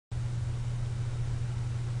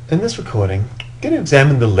In this recording, we're going to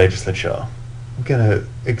examine the legislature. We're going to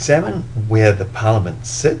examine where the Parliament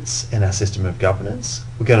sits in our system of governance.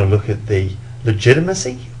 We're going to look at the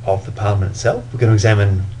legitimacy of the Parliament itself. We're going to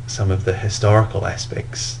examine some of the historical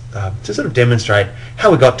aspects to sort of demonstrate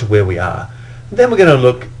how we got to where we are. And then we're going to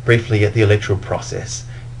look briefly at the electoral process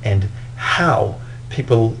and how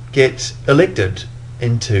people get elected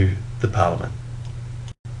into the Parliament.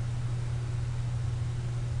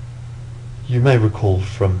 You may recall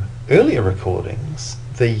from earlier recordings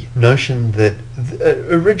the notion that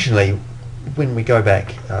originally, when we go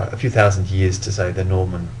back a few thousand years to, say, the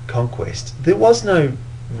Norman conquest, there was no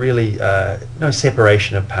really no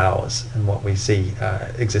separation of powers in what we see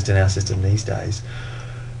exist in our system these days.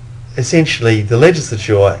 Essentially, the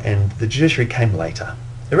legislature and the judiciary came later.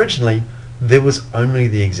 Originally, there was only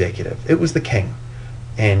the executive. It was the king,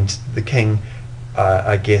 and the king,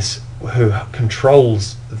 I guess, who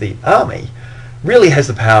controls the army, really has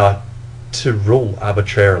the power to rule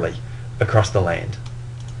arbitrarily across the land.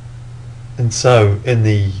 And so in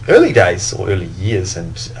the early days, or early years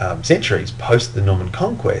and centuries post the Norman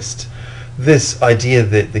conquest, this idea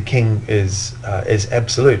that the king is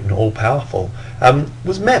absolute and all-powerful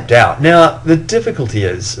was mapped out. Now, the difficulty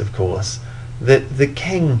is, of course, that the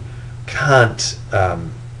king can't,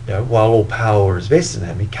 while all power is vested in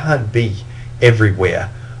him, he can't be everywhere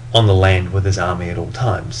on the land with his army at all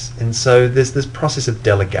times. And so there's this process of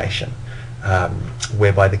delegation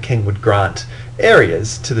whereby the king would grant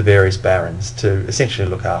areas to the various barons to essentially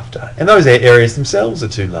look after. And those areas themselves are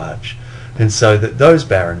too large. And so that those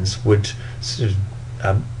barons would sort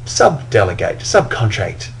of sub-delegate,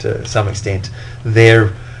 subcontract to some extent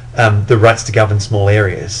their the rights to govern small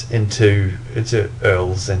areas into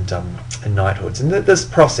earls and knighthoods. And this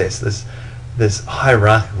process, this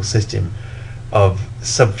hierarchical system of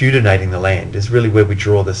subfeudinating the land is really where we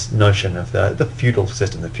draw this notion of the feudal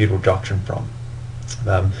system, the feudal doctrine from.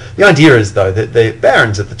 The idea is, though, that the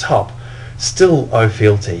barons at the top still owe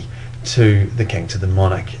fealty to the king, to the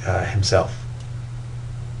monarch himself.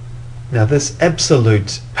 Now, this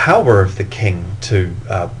absolute power of the king to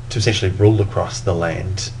essentially rule across the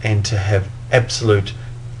land and to have absolute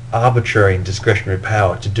arbitrary and discretionary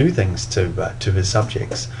power to do things to his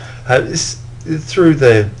subjects is through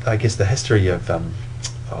the history of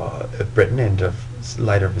Britain and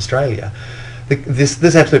later of Australia.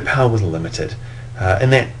 This absolute power was limited,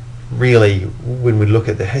 and that really, when we look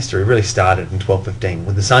at the history, really started in 1215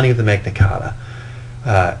 with the signing of the Magna Carta.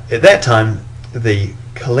 At that time, the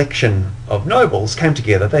collection of nobles came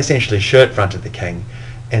together. They essentially shirt-fronted the king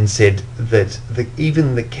and said that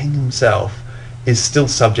even the king himself is still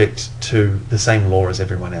subject to the same law as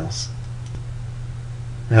everyone else.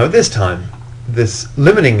 Now, at this time, this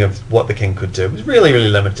limiting of what the king could do was really, really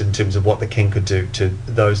limited in terms of what the king could do to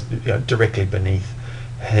those directly beneath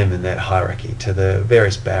him in that hierarchy, to the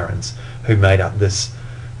various barons who made up this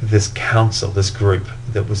council, this group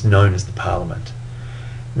that was known as the Parliament.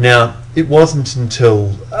 Now, it wasn't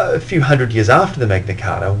until a few hundred years after the Magna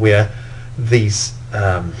Carta where this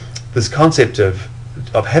concept of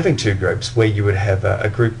having two groups, where you would have a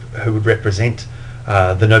group who would represent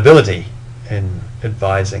the nobility in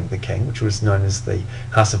advising the king, which was known as the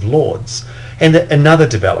House of Lords, and another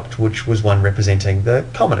developed, which was one representing the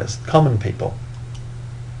commoners, common people.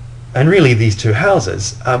 And really, these two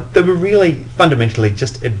houses, they were really fundamentally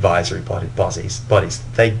just advisory bodies.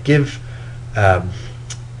 They give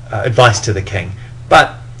advice to the king,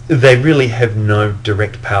 but they really have no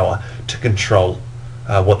direct power to control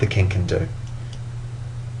what the king can do.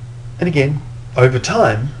 And again, over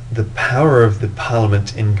time, the power of the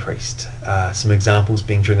Parliament increased. Some examples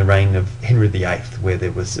being during the reign of Henry VIII, where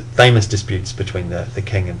there was famous disputes between the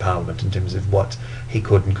king and Parliament in terms of what he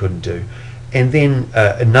could and couldn't do. And then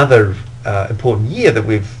another important year that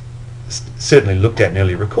we've certainly looked at in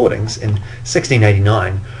earlier recordings, in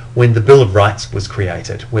 1689, when the Bill of Rights was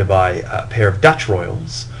created, whereby a pair of Dutch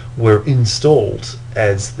royals were installed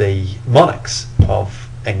as the monarchs of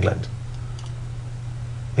England.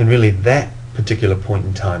 And really, that particular point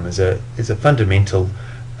in time is a fundamental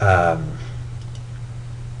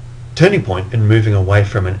turning point in moving away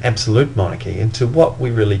from an absolute monarchy into what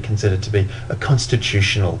we really consider to be a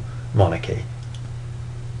constitutional monarchy.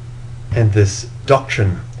 And this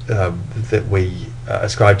doctrine that we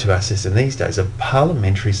ascribe to our system these days of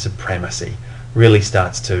parliamentary supremacy really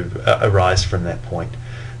starts to arise from that point.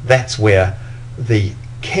 That's where the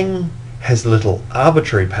king has little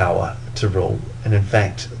arbitrary power to rule, and in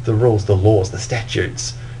fact the rules, the laws, the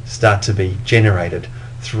statutes start to be generated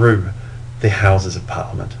through the Houses of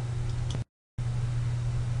Parliament.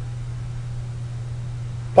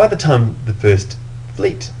 By the time the first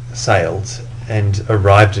fleet sailed and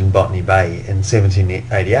arrived in Botany Bay in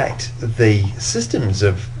 1788, the systems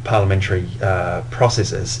of parliamentary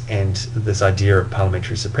processes and this idea of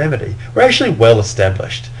parliamentary supremacy were actually well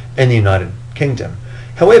established in the United Kingdom.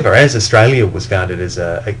 However, as Australia was founded as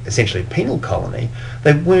essentially a penal colony,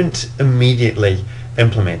 they weren't immediately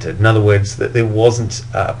implemented. In other words, that there wasn't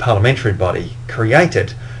a parliamentary body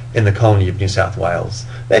created in the colony of New South Wales.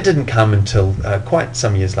 That didn't come until quite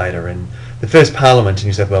some years later, and the first parliament in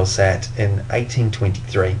New South Wales sat in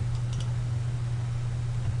 1823.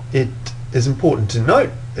 It is important to note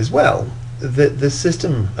as well that the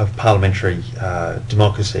system of parliamentary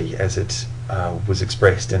democracy as it was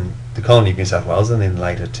expressed in the colony of New South Wales and then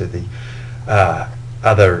later to the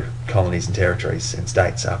other colonies and territories and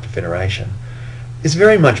states after Federation is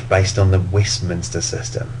very much based on the Westminster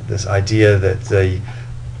system. This idea that the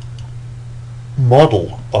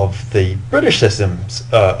model of the British systems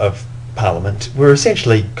of Parliament were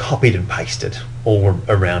essentially copied and pasted all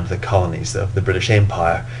around the colonies of the British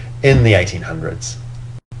Empire in the 1800s.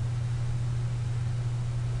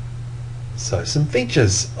 So some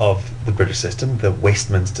features of the British system, the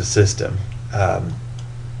Westminster system,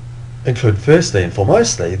 include firstly and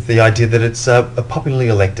foremostly the idea that it's a popularly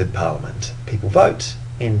elected parliament. People vote,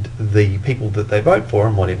 and the people that they vote for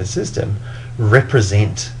in whatever system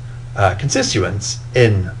represent constituents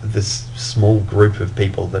in this small group of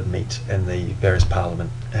people that meet in the various parliament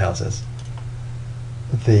houses.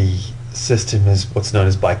 The system is what's known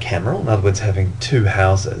as bicameral, in other words having two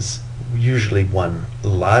houses, usually one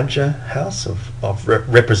larger house of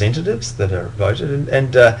representatives that are voted,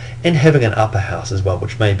 and having an upper house as well,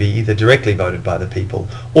 which may be either directly voted by the people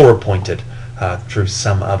or appointed through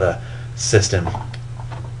some other system.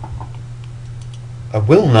 I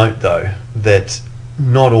will note though that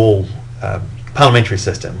not all parliamentary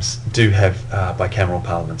systems do have bicameral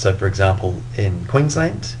parliament. So for example, in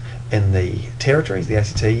Queensland, in the territories, the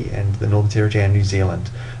ACT and the Northern Territory and New Zealand,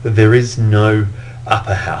 there is no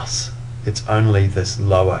upper house. It's only this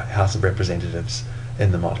lower House of Representatives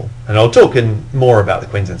in the model. And I'll talk more about the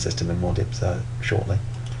Queensland system in more depth shortly.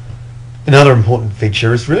 Another important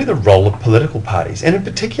feature is really the role of political parties, and in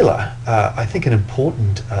particular, I think an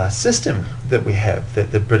important system that we have,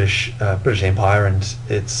 that the British Empire and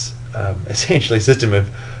its essentially system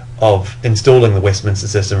of installing the Westminster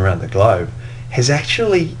system around the globe, has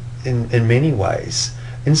actually, in many ways,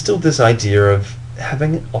 instilled this idea of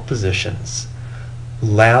having oppositions,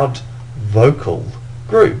 loud, vocal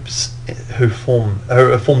groups who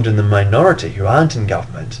are formed in the minority, who aren't in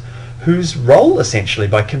government, whose role essentially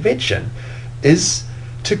by convention is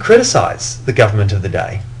to criticise the government of the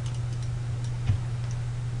day.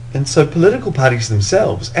 And so political parties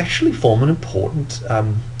themselves actually form an important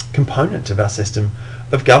component of our system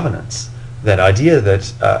of governance. That idea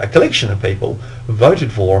that a collection of people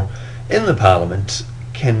voted for in the parliament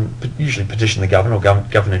can usually petition the governor or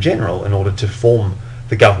governor general in order to form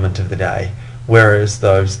the government of the day, whereas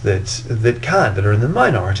those that can't, that are in the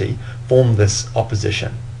minority, form this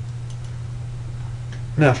opposition.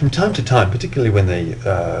 Now, from time to time, particularly when the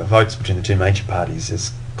votes between the two major parties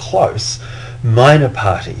is close, minor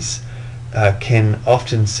parties can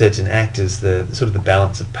often sit and act as the sort of the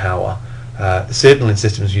balance of power. Certainly in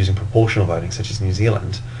systems using proportional voting, such as New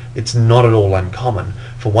Zealand, it's not at all uncommon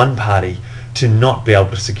for one party to not be able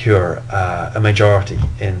to secure a majority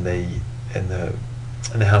in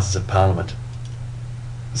the Houses of Parliament.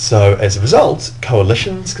 So as a result,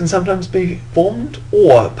 coalitions can sometimes be formed,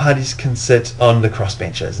 or parties can sit on the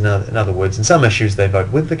crossbenches. In other words, in some issues they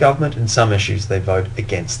vote with the government, in some issues they vote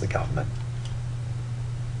against the government.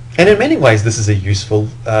 And in many ways this is a useful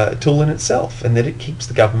tool in itself, in that it keeps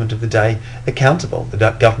the government of the day accountable. The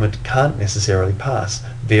government can't necessarily pass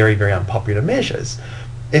very, very unpopular measures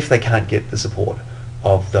if they can't get the support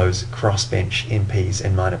of those crossbench MPs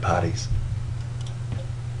and minor parties.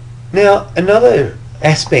 Now, another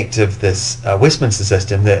aspect of this Westminster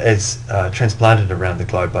system that is transplanted around the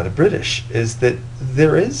globe by the British is that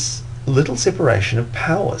there is little separation of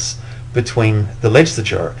powers between the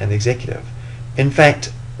legislature and the executive. In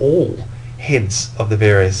fact, all heads of the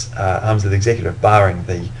various arms of the executive, barring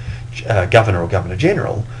the governor or governor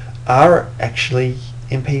general, are actually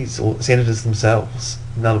MPs or senators themselves.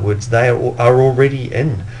 In other words, they are already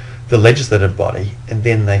in the legislative body, and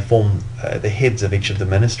then they form the heads of each of the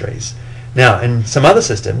ministries. Now, in some other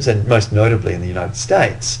systems, and most notably in the United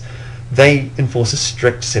States, they enforce a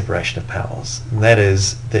strict separation of powers, and that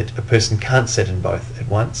is that a person can't sit in both at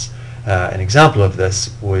once. An example of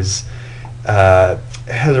this was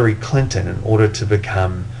Hillary Clinton, in order to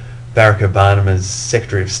become Barack Obama's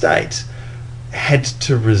Secretary of State, had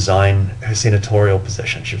to resign her senatorial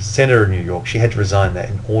position. She was a senator in New York. She had to resign that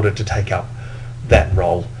in order to take up that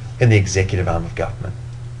role in the executive arm of government.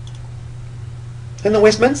 In the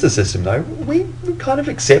Westminster system, though, we kind of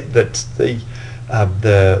accept that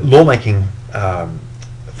the lawmaking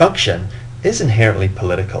function is inherently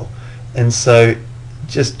political, and so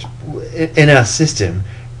just in our system,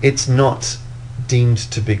 it's not deemed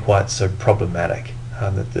to be quite so problematic.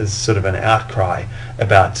 That there's sort of an outcry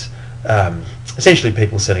about essentially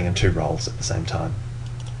people sitting in two roles at the same time.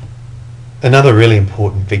 Another really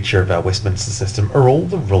important feature of our Westminster system are all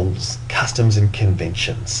the rules, customs and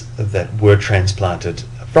conventions that were transplanted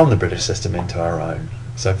from the British system into our own.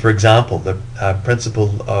 So for example, the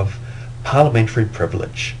principle of parliamentary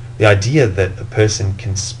privilege, the idea that a person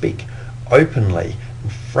can speak openly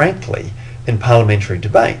and frankly in parliamentary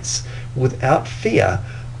debates without fear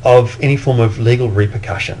of any form of legal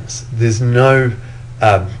repercussions. There's no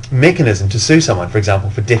mechanism to sue someone, for example,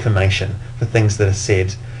 for defamation, for things that are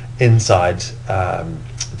said inside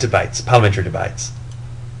debates, parliamentary debates.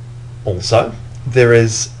 Also, there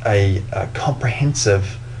is a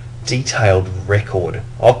comprehensive, detailed record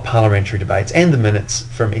of parliamentary debates and the minutes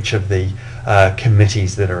from each of the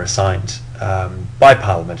committees that are assigned by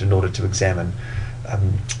Parliament in order to examine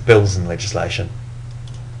bills and legislation.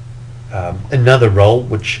 Another role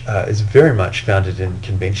which is very much founded in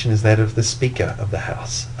convention is that of the Speaker of the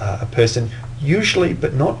House, a person usually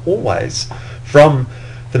but not always from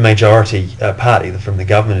the majority party, from the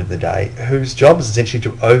government of the day, whose job is essentially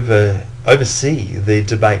to oversee the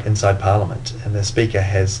debate inside Parliament, and the Speaker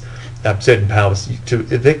has certain powers to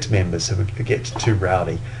evict members who get too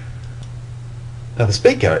rowdy. Now the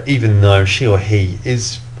Speaker, even though she or he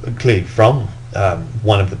is clearly from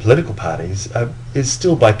one of the political parties, is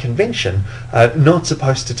still by convention not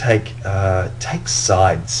supposed to take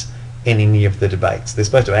sides in any of the debates. They're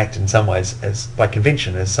supposed to act in some ways as, by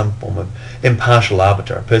convention, as some form of impartial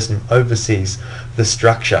arbiter, a person who oversees the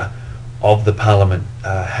structure of the Parliament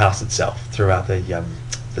House itself throughout the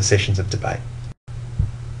sessions of debate.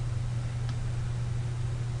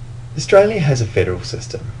 Australia has a federal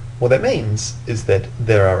system. What that means is that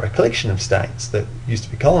there are a collection of states that used to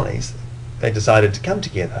be colonies. They decided to come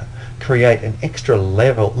together, create an extra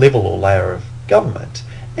level or layer of government,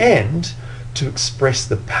 and to express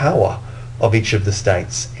the power of each of the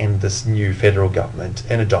states and this new federal government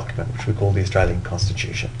in a document which we call the Australian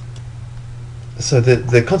Constitution. So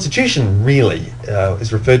the Constitution really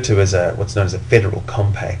is referred to as what's known as a federal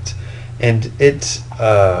compact, and it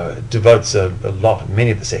devotes a lot,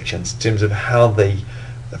 many of the sections, in terms of how the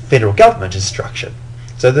federal government is structured.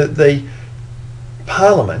 So that the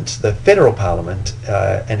Parliament, the federal Parliament,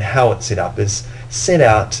 and how it's set up is set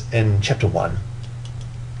out in Chapter 1.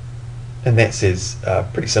 And that says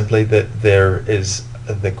pretty simply that there is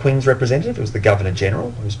the Queen's representative, who's the Governor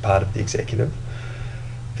General, who's part of the executive.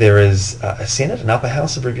 There is a Senate, an upper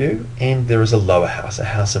house of review, and there is a lower house, a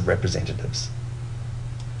House of Representatives.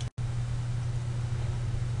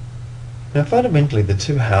 Now fundamentally the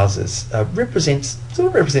two houses represent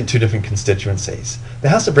two different constituencies. The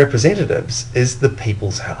House of Representatives is the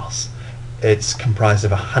People's House. It's comprised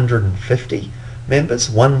of 150 members,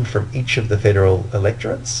 one from each of the federal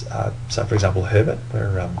electorates. So for example Herbert,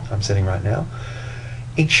 where I'm sitting right now.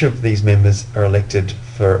 Each of these members are elected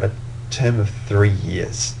for a term of 3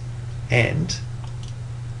 years, and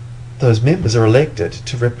those members are elected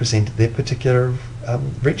to represent their particular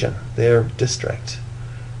region, their district.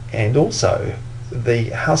 And also the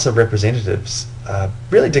House of Representatives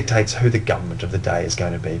really dictates who the government of the day is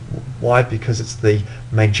going to be. Why? Because it's the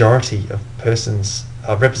majority of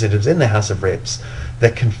representatives in the House of Reps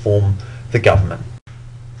that can form the government.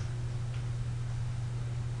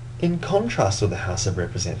 In contrast with the House of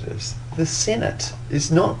Representatives, the Senate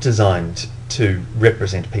is not designed to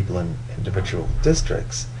represent people in individual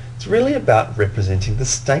districts. It's really about representing the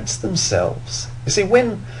states themselves. You see,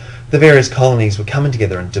 when the various colonies were coming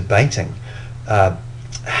together and debating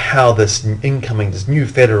how this new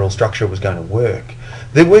federal structure was going to work,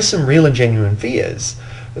 there were some real and genuine fears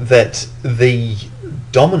that the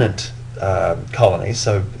dominant colonies,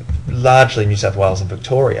 so largely New South Wales and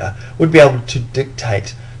Victoria, would be able to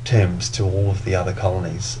dictate terms to all of the other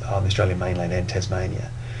colonies on the Australian mainland and Tasmania.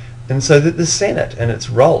 And so that the Senate and its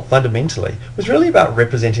role fundamentally was really about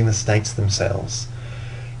representing the states themselves.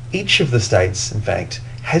 Each of the states, in fact,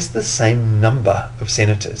 has the same number of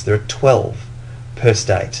senators. There are 12 per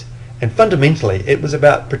state, and fundamentally it was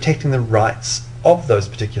about protecting the rights of those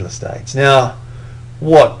particular states. Now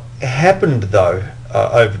what happened though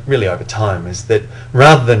over time is that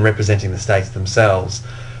rather than representing the states themselves,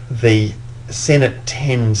 the Senate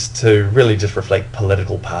tends to really just reflect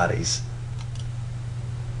political parties.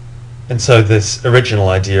 And so this original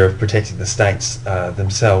idea of protecting the states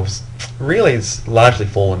themselves really has largely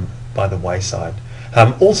fallen by the wayside.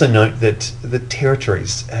 Also note that the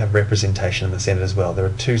territories have representation in the Senate as well. There are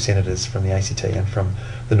 2 senators from the ACT and from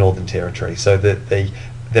the Northern Territory, so that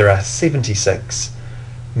there are 76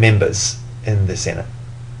 members in the Senate.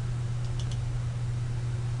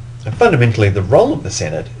 And fundamentally, the role of the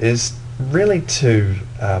Senate is really to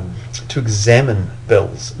examine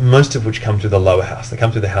bills, most of which come through the lower house. They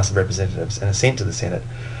come through the House of Representatives and are sent to the Senate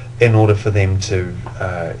in order for them to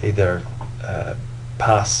either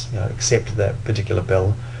pass, accept that particular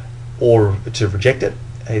bill, or to reject it,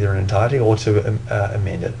 either in entirety, or to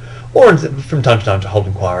amend it, or from time to time to hold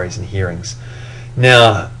inquiries and hearings.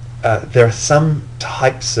 Now, there are some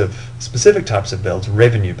specific types of bills,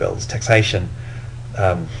 revenue bills, taxation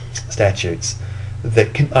statutes,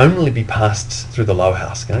 that can only be passed through the lower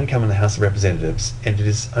house, can only come in the House of Representatives, and it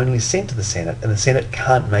is only sent to the Senate, and the Senate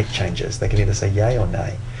can't make changes. They can either say yay or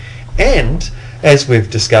nay. And, as we've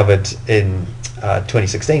discovered in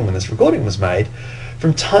 2016 when this recording was made,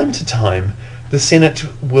 from time to time the Senate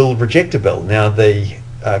will reject a bill. Now, the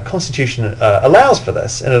Constitution allows for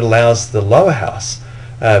this, and it allows the lower house,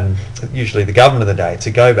 usually the government of the day,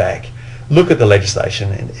 to go back, look at the legislation,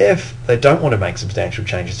 and if they don't want to make substantial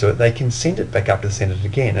changes to it, they can send it back up to the Senate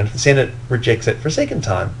again. And if the Senate rejects it for a second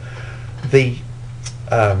time, the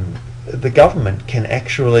government can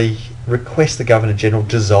actually request the Governor-General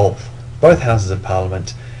dissolve both houses of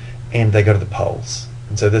Parliament, and they go to the polls.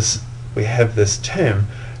 And so we have this term,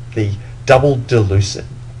 the double dissolution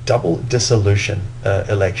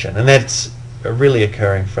election, and that's really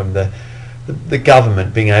occurring from the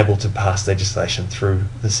government being able to pass legislation through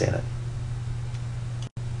the Senate.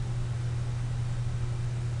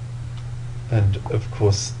 And of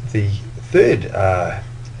course, the third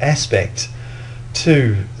aspect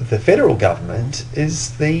to the federal government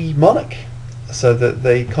is the monarch. So that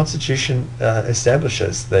the Constitution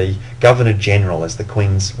establishes the Governor-General as the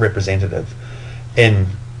Queen's representative in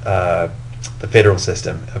the federal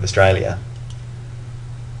system of Australia.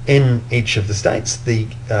 In each of the states,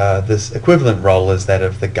 this equivalent role is that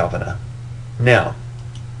of the Governor. Now,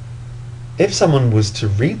 if someone was to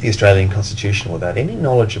read the Australian Constitution without any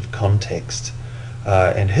knowledge of context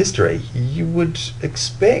and history, you would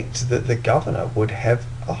expect that the Governor would have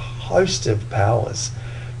a host of powers,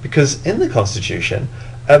 because in the Constitution,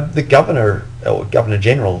 the Governor or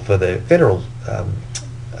Governor-General for the federal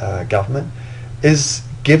government is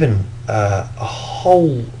given a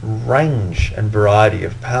whole range and variety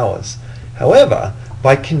of powers. However,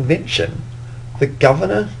 by convention, the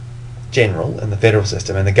Governor-General in the federal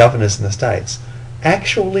system and the governors in the states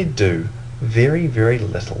actually do very, very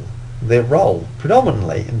little. Their role,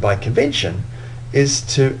 predominantly and by convention, is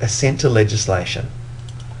to assent to legislation.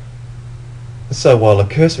 So while a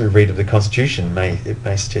cursory read of the Constitution may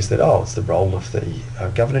suggest that, it's the role of the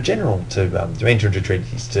Governor-General to enter into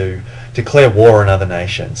treaties, to declare war on other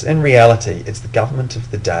nations, in reality it's the government of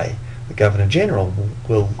the day. The Governor-General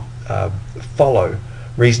will follow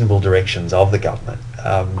reasonable directions of the government.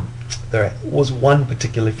 There was one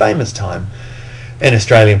particularly famous time in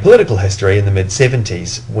Australian political history in the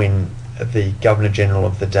mid-70s when the Governor-General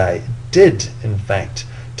of the day did in fact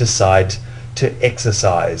decide to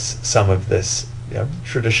exercise some of this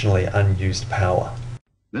traditionally unused power.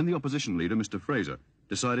 Then the opposition leader, Mr. Fraser,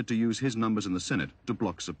 decided to use his numbers in the Senate to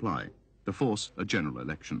block supply, to force a general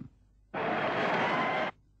election.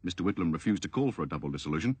 Mr. Whitlam refused to call for a double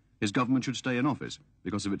dissolution. His government should stay in office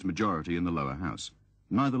because of its majority in the lower house.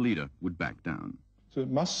 Neither leader would back down. So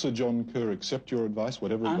must Sir John Kerr accept your advice,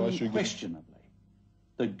 whatever advice you give? Unquestionably,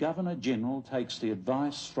 the Governor-General takes the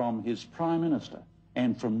advice from his Prime Minister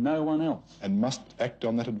and from no one else. And must act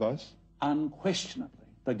on that advice? Unquestionably,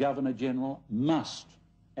 the Governor-General must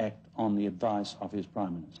act on the advice of his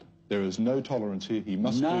Prime Minister. There is no tolerance here. He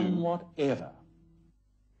must None whatever.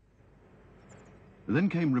 Then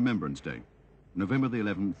came Remembrance Day, November the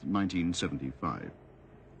 11th, 1975.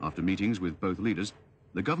 After meetings with both leaders,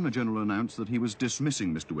 the Governor-General announced that he was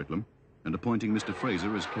dismissing Mr. Whitlam and appointing Mr.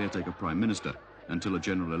 Fraser as caretaker Prime Minister until a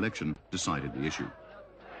general election decided the issue.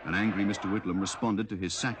 An angry Mr. Whitlam responded to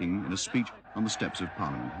his sacking in a speech on the steps of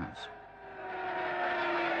Parliament House.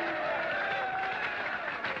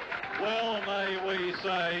 Well, may we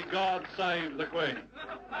say, God save the Queen.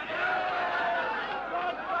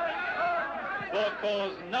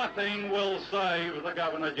 Because nothing will save the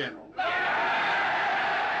Governor-General.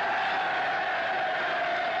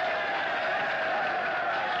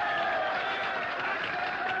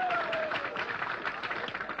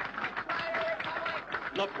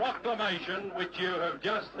 The proclamation which you have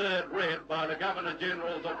just heard read by the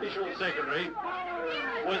Governor-General's official secretary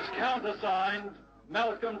was countersigned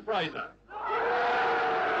Malcolm Fraser.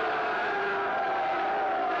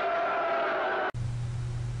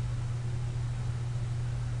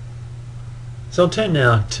 So I'll turn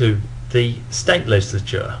now to the state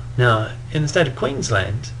legislature. Now, in the state of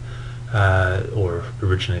Queensland, or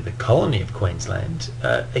originally the colony of Queensland,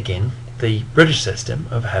 again, the British system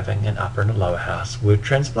of having an upper and a lower house were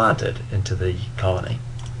transplanted into the colony,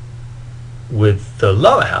 with the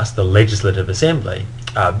lower house, the Legislative Assembly,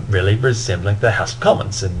 really resembling the House of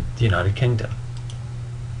Commons in the United Kingdom.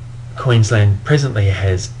 Queensland presently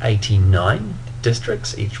has 89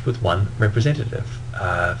 districts, each with one representative.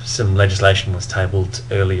 Some legislation was tabled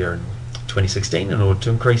earlier in 2016 in order to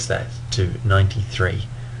increase that to 93.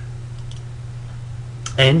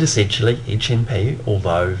 And essentially each MP,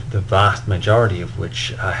 although the vast majority of which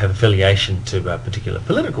have affiliation to a particular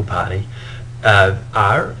political party,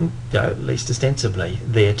 are, at least ostensibly,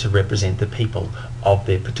 there to represent the people of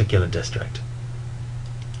their particular district.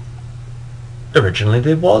 Originally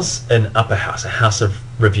there was an upper house, a house of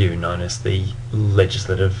review known as the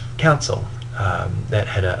Legislative Council, that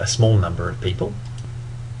had a small number of people,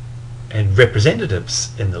 and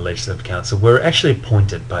representatives in the Legislative Council were actually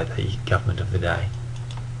appointed by the government of the day.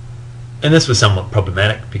 And this was somewhat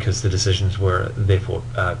problematic because the decisions were therefore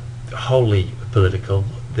wholly political.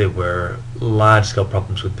 There were large-scale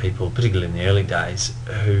problems with people, particularly in the early days,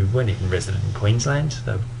 who weren't even resident in Queensland.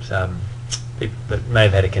 They were, people that may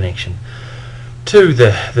have had a connection to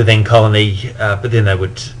the then colony, but then they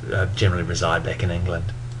would generally reside back in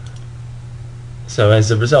England. So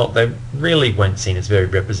as a result, they really weren't seen as very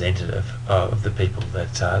representative of the people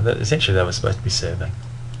that essentially they were supposed to be serving.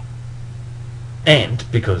 And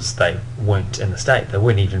because they weren't in the state, they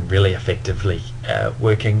weren't even really effectively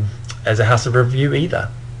working as a house of review either.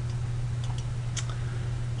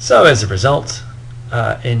 So as a result,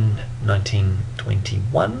 in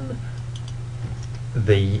 1921,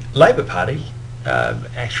 the Labour Party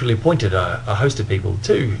actually appointed a host of people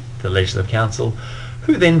to the Legislative Council,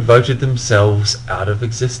 who then voted themselves out of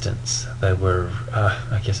existence. They were,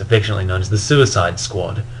 I guess, affectionately known as the Suicide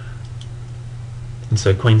Squad. And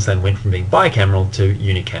so Queensland went from being bicameral to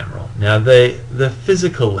unicameral. Now the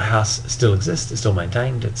physical house still exists, it's still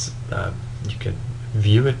maintained. It's you can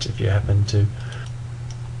view it if you happen to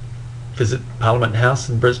visit Parliament House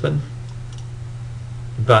in Brisbane,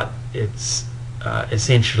 but it's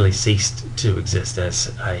essentially ceased to exist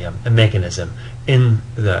as a mechanism in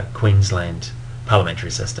the Queensland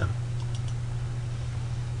parliamentary system.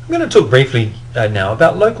 I'm going to talk briefly now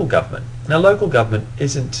about local government. Now, local government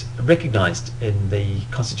isn't recognised in the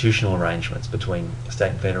constitutional arrangements between state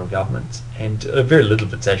and federal governments, and very little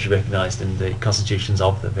of it's actually recognised in the constitutions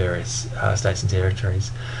of the various states and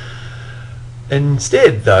territories.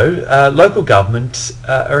 Instead, though, local governments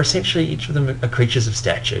are essentially, each of them are creatures of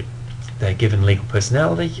statute. They're given legal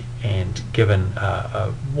personality and given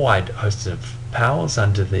a wide host of powers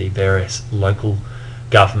under the various local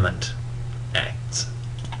government acts.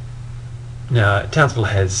 Now, Townsville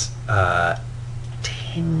has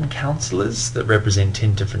 10 councillors that represent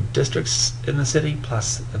 10 different districts in the city,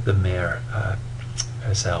 plus the mayor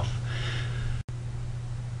herself.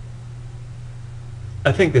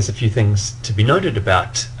 I think there's a few things to be noted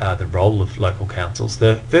about the role of local councils.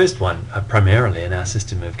 The first one, primarily in our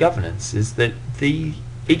system of governance, is that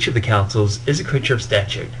each of the councils is a creature of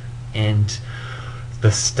statute, and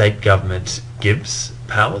the state government gives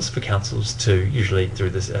powers for councils to, usually through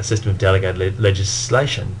this system of delegated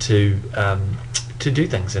legislation, to do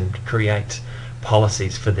things and create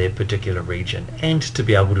policies for their particular region, and to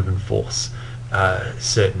be able to enforce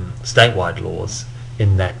certain statewide laws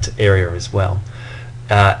in that area as well.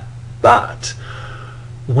 But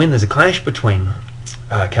when there's a clash between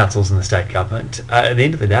councils and the state government, at the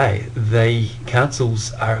end of the day, the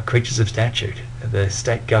councils are creatures of statute. The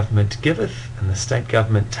state government giveth and the state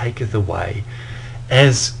government taketh away,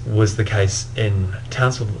 as was the case in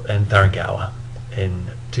Townsville and Thiriet in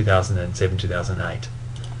 2007-2008.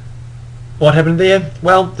 What happened there?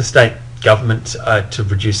 Well, the state government, to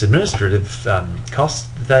reduce administrative costs,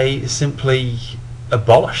 they simply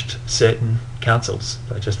abolished certain councils.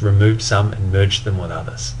 They just removed some and merged them with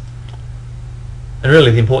others. And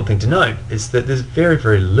really the important thing to note is that there's very,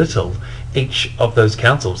 very little each of those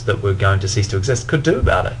councils that were going to cease to exist could do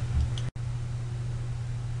about it.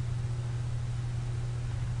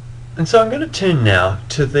 And so I'm going to turn now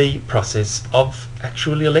to the process of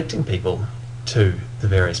actually electing people to the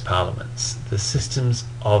various parliaments, the systems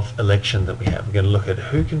of election that we have. We're going to look at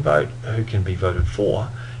who can vote, who can be voted for,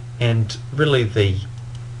 and really the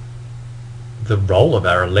role of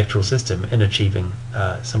our electoral system in achieving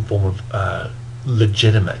some form of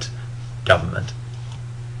legitimate government.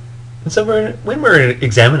 And so when we're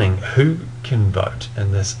examining who can vote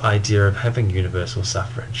and this idea of having universal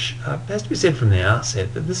suffrage, it has to be said from the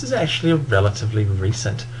outset that this is actually a relatively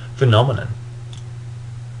recent phenomenon.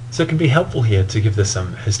 So it can be helpful here to give this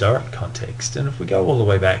some historic context. And if we go all the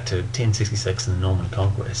way back to 1066 and the Norman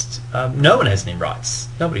Conquest, no one has any rights.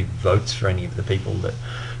 Nobody votes for any of the people that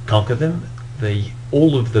conquer them.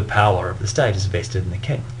 All of the power of the state is vested in the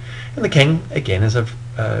king. And the king, again, as I've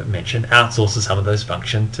mentioned, outsources some of those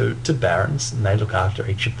functions to barons, and they look after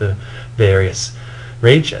each of the various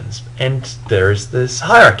regions. And there is this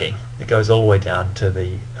hierarchy that goes all the way down to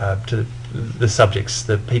the subjects,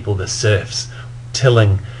 the people, the serfs,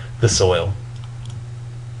 tilling the soil.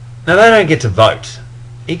 Now they don't get to vote.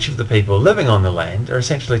 Each of the people living on the land are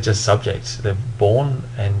essentially just subjects. They're born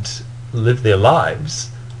and live their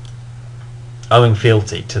lives owing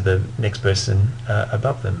fealty to the next person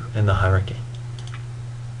above them in the hierarchy.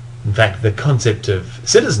 In fact, the concept of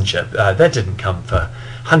citizenship, that didn't come for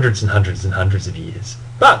hundreds and hundreds and hundreds of years.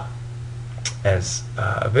 But, as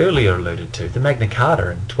I've earlier alluded to, the Magna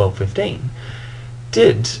Carta in 1215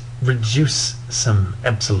 did reduce some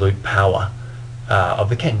absolute power of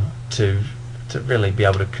the king to really be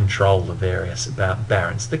able to control the various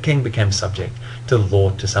barons. The king became subject to the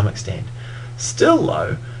law to some extent. Still,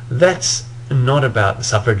 though, that's not about the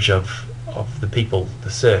suffrage of the people,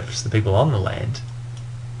 the serfs, the people on the land.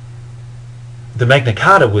 The Magna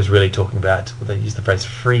Carta was really talking about, well, they used the phrase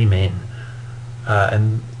free men,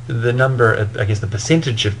 and the number, I guess the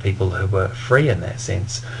percentage of people who were free in that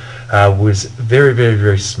sense was very, very,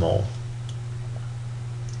 very small.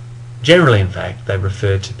 Generally, in fact, they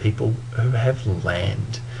refer to people who have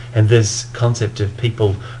land, and this concept of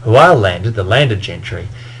people who are landed, the landed gentry,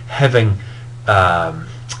 having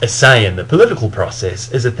a say in the political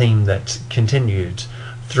process is a theme that continued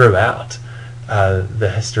throughout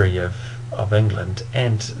the history of England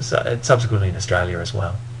and subsequently in Australia as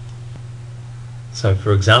well. So,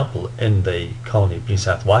 for example, in the colony of New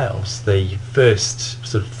South Wales, the first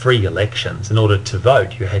sort of free elections, in order to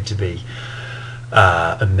vote, you had to be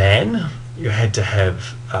a man, you had to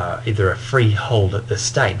have either a freehold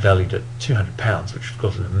estate valued at £200, which of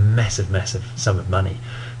course was a massive, massive sum of money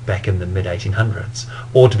back in the mid-1800s,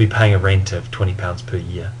 or to be paying a rent of £20 per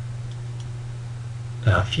year.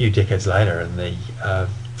 Now, a few decades later, in the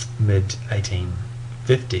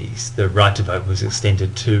mid-1850s, the right to vote was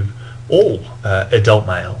extended to all adult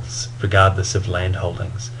males, regardless of land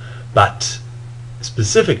holdings, but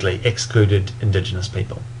specifically excluded Indigenous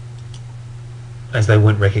people, as they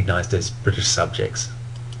weren't recognised as British subjects.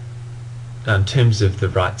 Now, in terms of the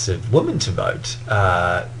rights of women to vote,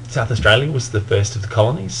 South Australia was the first of the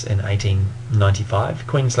colonies in 1895.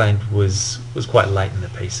 Queensland was quite late in the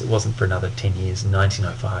piece. It wasn't for another 10 years, in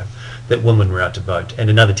 1905, that women were out to vote, and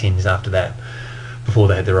another 10 years after that before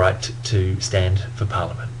they had the right to stand for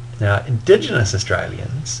Parliament. Now, Indigenous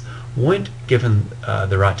Australians weren't given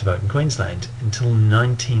the right to vote in Queensland until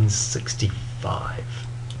 1965.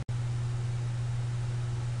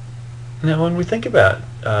 Now, when we think about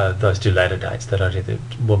those two later dates, that idea that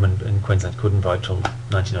women in Queensland couldn't vote till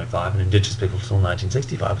 1905 and Indigenous people till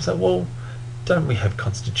 1965, so, well, don't we have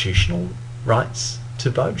constitutional rights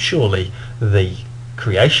to vote? Surely the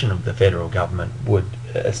creation of the federal government would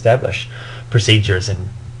establish procedures and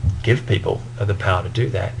give people the power to do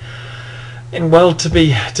that. And, well, to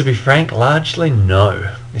be frank, largely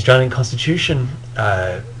no. The Australian Constitution,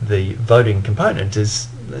 the voting component is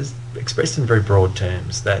expressed in very broad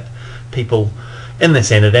terms, that people in the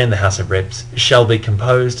Senate and the House of Reps shall be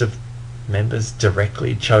composed of members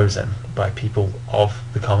directly chosen by people of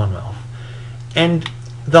the Commonwealth. And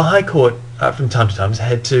the High Court, from time to time, has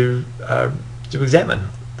had to examine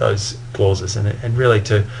those clauses and really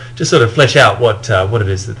to sort of flesh out what it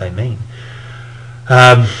is that they mean.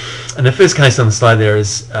 And the first case on the slide there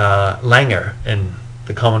is Langer in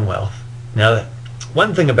the Commonwealth. Now,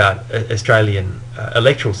 one thing about Australian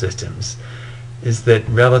electoral systems is that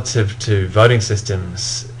relative to voting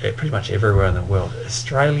systems pretty much everywhere in the world,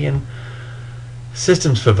 Australian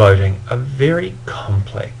systems for voting are very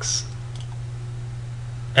complex.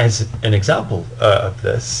 As an example of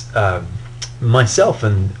this, myself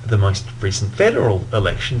in the most recent federal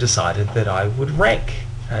election decided that I would rank,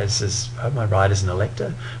 as is my right as an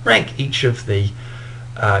elector, rank each of the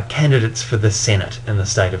candidates for the Senate in the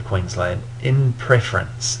state of Queensland in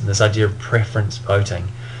preference, and this idea of preference voting.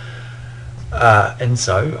 And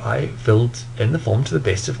so I filled in the form to the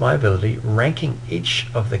best of my ability, ranking each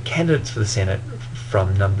of the candidates for the Senate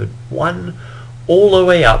from number 1 all the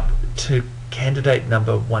way up to candidate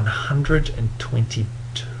number 122.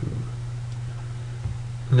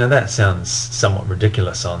 Now that sounds somewhat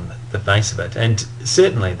ridiculous on the face of it, and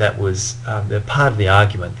certainly that was the part of the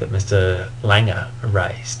argument that Mr. Langer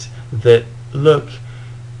raised, that, look,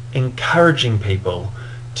 encouraging people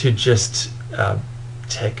to just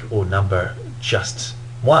tick or number just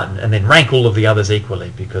one and then rank all of the others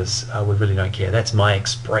equally because we really don't care. That's my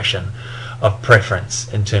expression of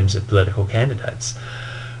preference in terms of political candidates.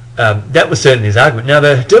 That was certainly his argument. Now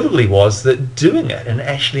the difficulty was that doing it and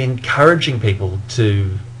actually encouraging people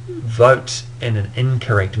to vote in an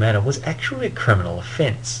incorrect manner was actually a criminal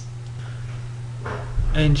offence.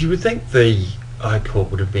 And you would think the High Court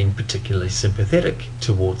would have been particularly sympathetic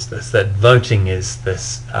towards this, that voting is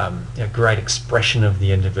this great expression of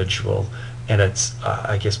the individual, and it's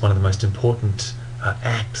I guess one of the most important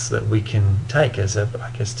acts that we can take as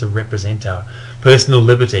to represent our personal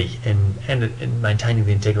liberty in maintaining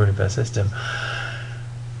the integrity of our system.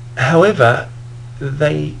 However,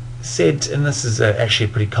 they said, and this is actually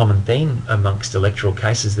a pretty common theme amongst electoral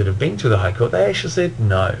cases that have been to the High Court, they actually said,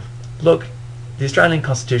 no, look, the Australian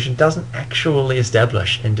Constitution doesn't actually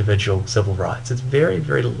establish individual civil rights. It's very,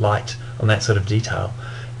 very light on that sort of detail.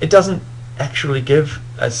 It doesn't actually give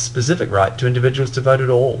a specific right to individuals to vote at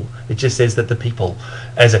all. It just says that the people,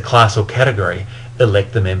 as a class or category,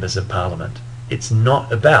 elect the members of Parliament. It's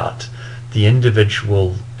not about the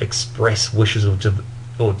individual express wishes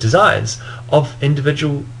or desires of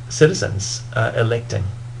individual citizens electing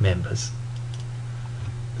members.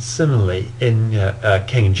 Similarly, in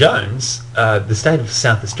King and Jones, the state of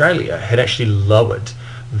South Australia had actually lowered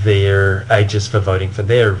their ages for voting for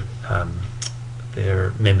their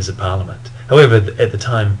members of Parliament. However, at the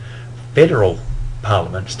time, federal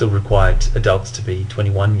Parliament still required adults to be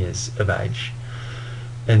 21 years of age,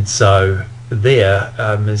 and so there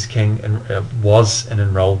Ms King was an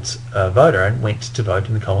enrolled voter and went to vote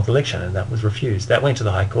in the Commonwealth election, and that was refused. That went to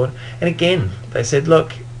the High Court, and again they said,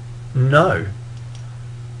 look, no,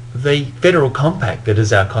 the federal compact that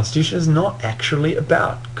is our constitution is not actually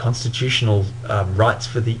about constitutional rights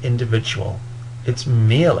for the individual. It's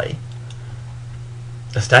merely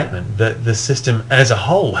a statement that the system as a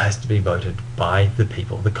whole has to be voted by the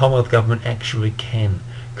people. The Commonwealth government actually can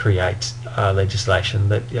create legislation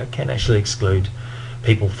that can actually exclude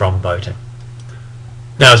people from voting.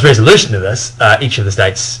 Now, as resolution to this, each of the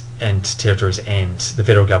states and territories and the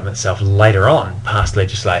federal government itself later on passed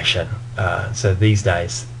legislation. So these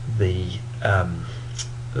days, the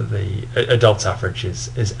adult suffrage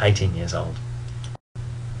is 18 years old.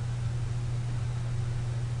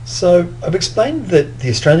 So I've explained that the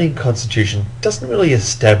Australian Constitution doesn't really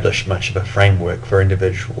establish much of a framework for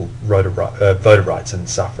individual voter rights and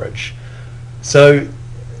suffrage. So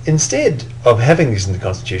instead of having these in the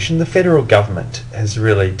Constitution, the federal government has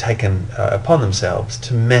really taken upon themselves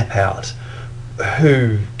to map out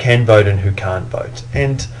who can vote and who can't vote.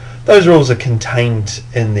 And those rules are contained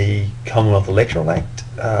in the Commonwealth Electoral Act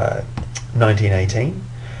 1918,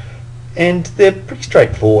 and they're pretty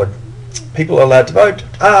straightforward. People allowed to vote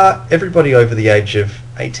are everybody over the age of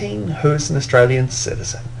 18 who is an Australian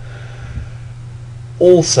citizen.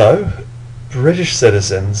 Also, British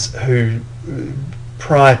citizens who,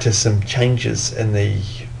 prior to some changes in the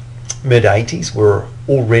mid-80s, were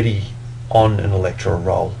already on an electoral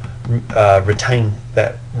roll, retain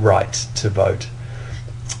that right to vote.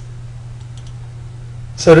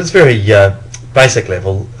 So at its very basic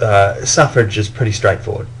level, suffrage is pretty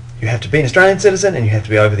straightforward. You have to be an Australian citizen and you have to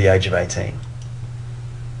be over the age of 18.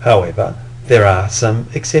 However, there are some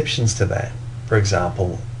exceptions to that. For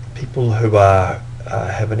example, people who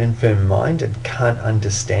have an infirm mind and can't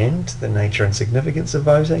understand the nature and significance of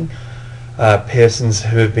voting, persons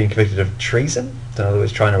who have been convicted of treason, in other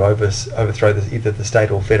words trying to overthrow either the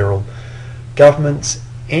state or federal governments,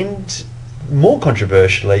 and more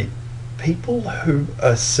controversially, people who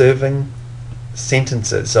are serving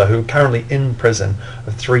sentences, so who are currently in prison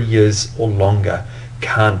of 3 years or longer,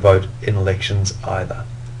 can't vote in elections either.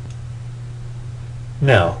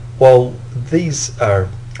 Now, while these are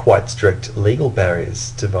quite strict legal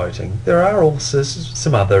barriers to voting, there are also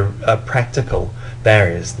some other practical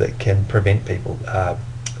barriers that can prevent people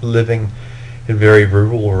living in very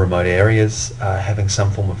rural or remote areas, having some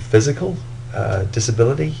form of physical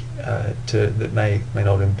disability that may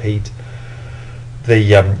not impede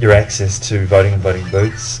your access to voting and voting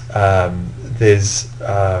booths. There's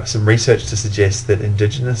some research to suggest that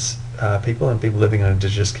Indigenous people and people living in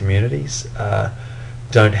Indigenous communities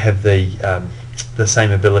don't have the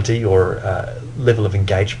same ability or level of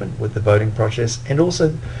engagement with the voting process, and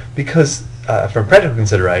also because from practical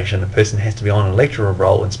consideration a person has to be on an electoral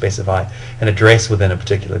roll and specify an address within a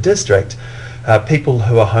particular district. People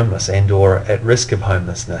who are homeless and or at risk of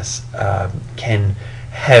homelessness can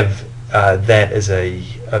have that as a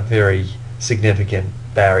very significant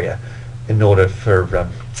barrier in order for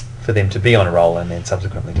them to be on a roll and then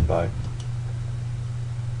subsequently to vote.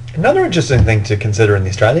 Another interesting thing to consider in the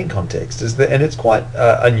Australian context is that, and it's quite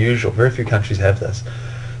unusual, very few countries have this,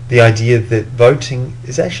 the idea that voting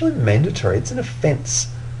is actually mandatory. It's an offence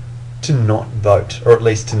to not vote, or at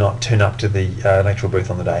least to not turn up to the electoral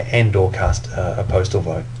booth on the day and or cast a postal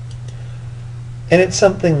vote. And it's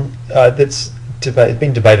something that's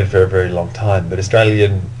been debated for a very long time, but the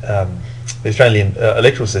Australian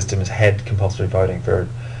electoral system has had compulsory voting for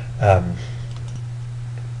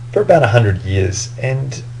about 100 years,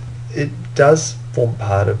 and it does form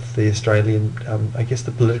part of the Australian, I guess,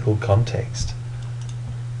 the political context.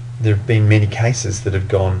 There have been many cases that have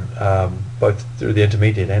gone both through the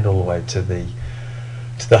intermediate and all the way to the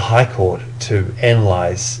High Court to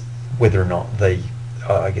analyse whether or not the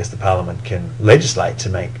Parliament can legislate to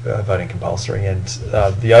make voting compulsory, and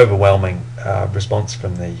the overwhelming response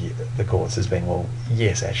from the courts has been, well,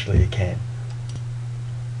 yes, actually it can.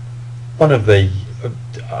 One of the,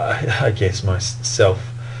 I guess, most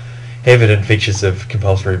self-evident features of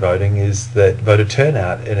compulsory voting is that voter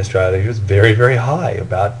turnout in Australia is very, very high.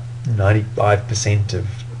 About 95% of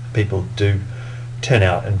people do turn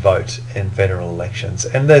out and vote in federal elections,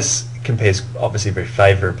 and this compares obviously very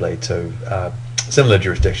favourably to similar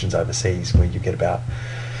jurisdictions overseas, where you get about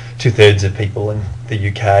 2/3 of people in the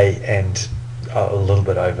UK and a little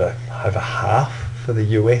bit over half for the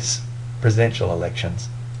US presidential elections.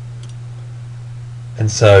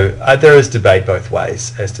 And so there is debate both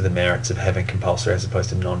ways as to the merits of having compulsory as opposed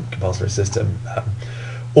to non-compulsory system.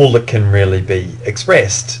 All that can really be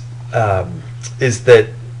expressed is that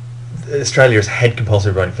Australia has had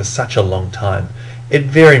compulsory voting for such a long time. It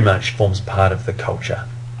very much forms part of the culture.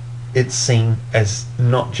 It's seen as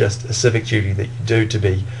not just a civic duty that you do to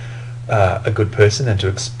be a good person and to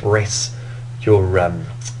express your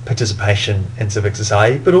participation in civic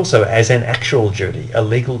society, but also as an actual duty, a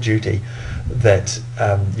legal duty that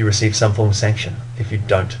you receive some form of sanction if you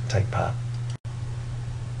don't take part.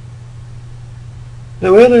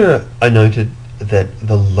 Now, earlier I noted that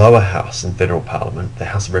the lower house in federal parliament, the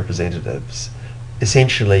House of Representatives,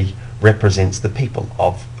 essentially represents the people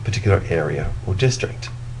of a particular area or district.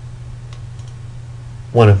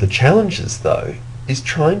 One of the challenges, though, is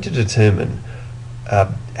trying to determine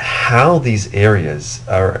how these areas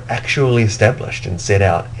are actually established and set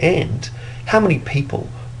out, and how many people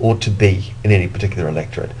ought to be in any particular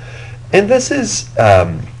electorate. And this is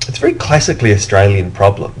it's a very classically Australian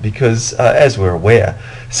problem, because as we're aware,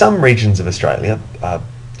 some regions of Australia,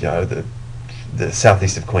 the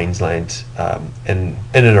southeast of Queensland, in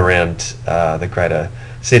and around the greater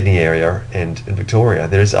Sydney area and in Victoria,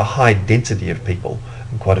 there is a high density of people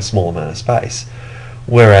in quite a small amount of space,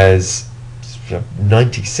 whereas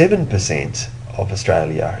 97% of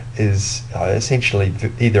Australia is essentially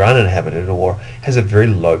either uninhabited or has a very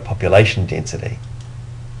low population density.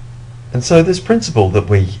 And so this principle that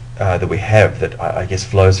we have, that I guess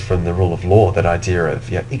flows from the rule of law, that idea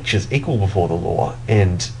of each is equal before the law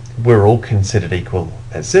and we're all considered equal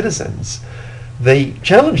as citizens, the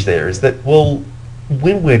challenge there is that, well,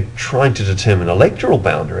 when we're trying to determine electoral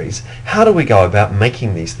boundaries, how do we go about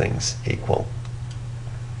making these things equal?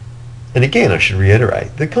 And again, I should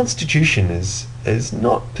reiterate, the Constitution is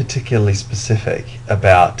not particularly specific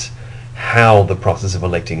about how the process of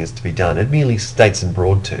electing is to be done. It merely states in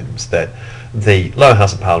broad terms that the lower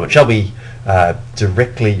house of parliament shall be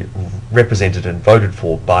directly represented and voted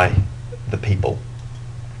for by the people.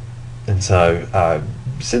 And so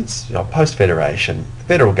since post-federation, the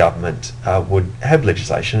federal government would have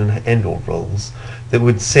legislation and or rules that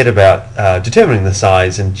would set about determining the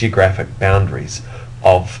size and geographic boundaries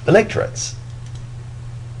of electorates.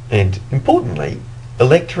 And importantly,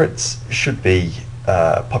 electorates should be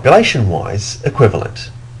population-wise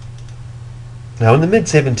equivalent. Now, in the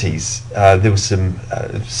mid-70s, there were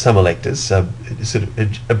some electors sort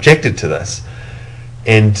of objected to this,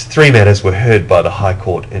 and three matters were heard by the High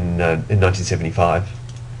Court in 1975.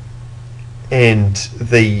 And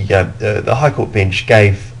the High Court bench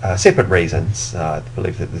gave separate reasons. I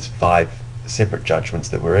believe that there's 5 separate judgments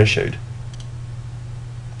that were issued.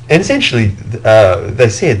 And essentially, they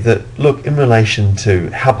said that, look, in relation to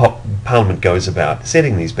how Parliament goes about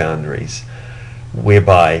setting these boundaries,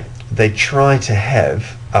 whereby they try to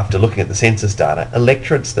have, after looking at the census data,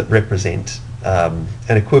 electorates that represent an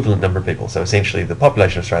equivalent number of people. So essentially, the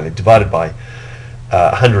population of Australia divided by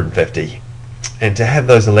 150, and to have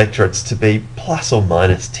those electorates to be plus or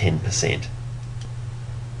minus 10%.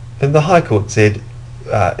 And the High Court said,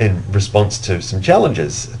 in response to some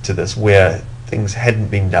challenges to this, where things hadn't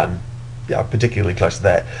been done particularly close to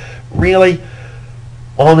that, really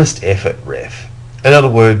honest effort, ref. In other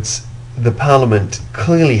words, the Parliament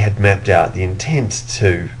clearly had mapped out the intent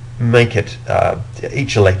to make it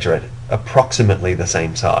each electorate approximately the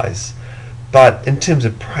same size, but in terms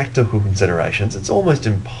of practical considerations, it's almost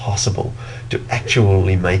impossible to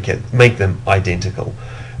actually make them identical,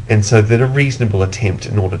 and so that a reasonable attempt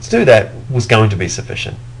in order to do that was going to be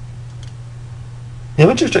sufficient. Now,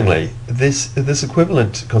 interestingly, this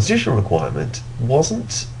equivalent constitutional requirement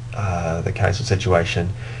wasn't the case or situation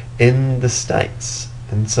in the states,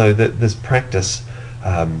 and so that this practice,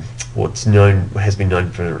 has been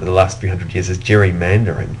known for the last few hundred years as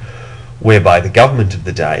gerrymandering, whereby the government of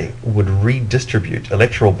the day would redistribute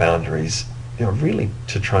electoral boundaries, really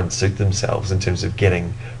to try and suit themselves in terms of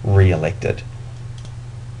getting re-elected.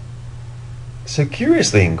 So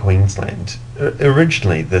curiously, in Queensland,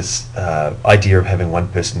 originally this idea of having one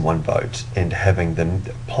person, one vote, and having them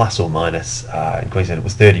plus or minus, in Queensland it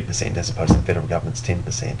was 30% as opposed to the federal government's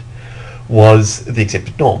 10%, was the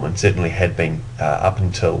accepted norm, and certainly had been up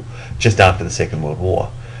until just after the Second World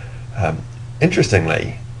War.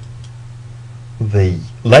 Interestingly, the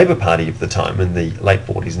Labor Party of the time, in the late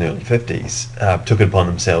 40s and early 50s, took it upon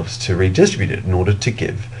themselves to redistribute it in order to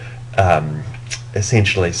give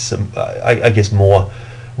essentially some, I guess, more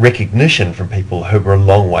recognition from people who were a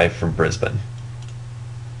long way from Brisbane.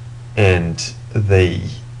 And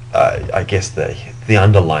I guess the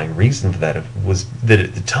underlying reason for that was that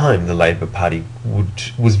at the time the Labor Party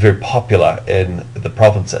was very popular in the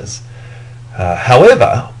provinces.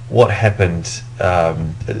 However, what happened,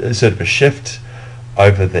 sort of a shift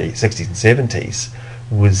over the 60s and 70s,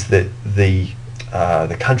 was that the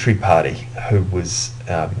Country Party, who was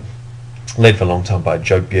led for a long time by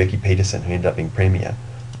Joe Bjerke-Peterson, who ended up being Premier,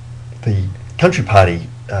 the Country Party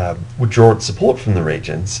would draw its support from the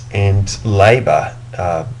regions, and Labor,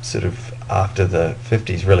 sort of after the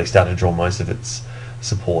 50s, really started to draw most of its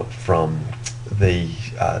support from the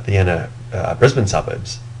inner Brisbane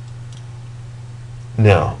suburbs.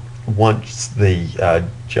 Now, once the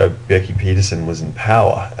Joe Bjerke-Peterson was in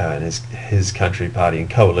power, and his Country Party in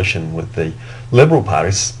coalition with the Liberal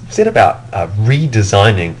parties set about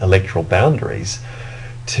redesigning electoral boundaries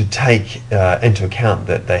to take into account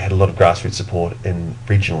that they had a lot of grassroots support in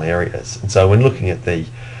regional areas. And so when looking at the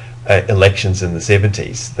elections in the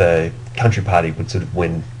 70s, the Country Party would sort of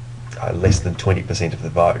win less than 20% of the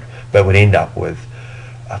vote, but would end up with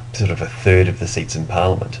sort of a third of the seats in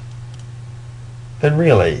Parliament. And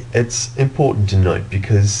really, it's important to note,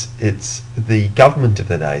 because it's the government of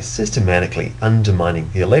the day systematically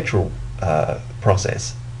undermining the electoral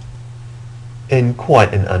process in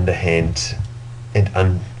quite an underhand and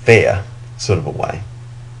unfair sort of a way.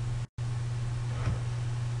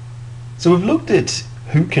 So we've looked at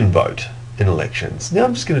who can vote in elections. Now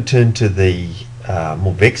I'm just going to turn to the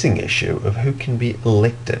more vexing issue of who can be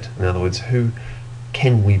elected. In other words, who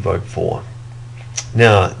can we vote for?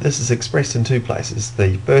 Now, this is expressed in two places.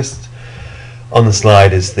 The first on the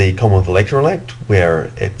slide is the Commonwealth Electoral Act,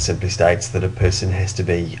 where it simply states that a person has to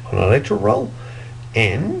be on an electoral roll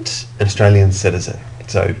and an Australian citizen.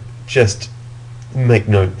 So just make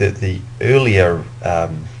note that the earlier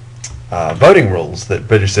voting rules, that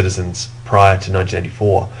British citizens prior to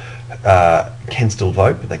 1984 can still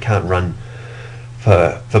vote, but they can't run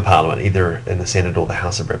for Parliament, either in the Senate or the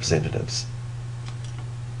House of Representatives.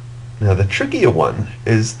 Now, the trickier one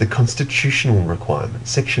is the constitutional requirement.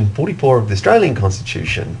 Section 44 of the Australian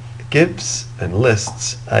Constitution gives and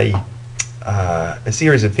lists a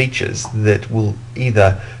series of features that will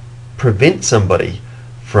either prevent somebody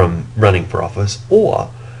from running for office or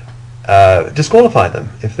disqualify them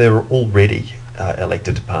if they're already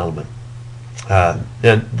elected to Parliament. Now,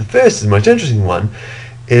 the first and most interesting one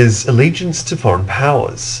is allegiance to foreign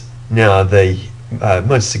powers. Now, the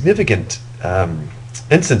most significant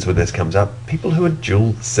instance where this comes up, people who are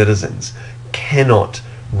dual citizens cannot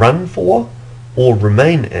run for or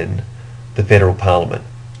remain in the federal parliament.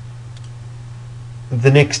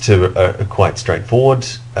 The next two are quite straightforward.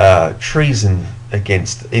 Treason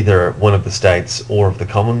against either one of the states or of the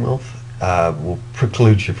Commonwealth will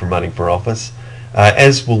preclude you from running for office,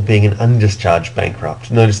 as will being an undischarged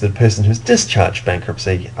bankrupt. Notice that a person who's discharged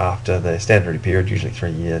bankruptcy after the statutory period, usually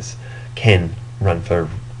 3 years, can run for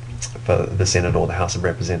the Senate or the House of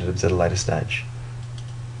Representatives at a later stage.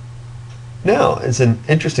 Now, as an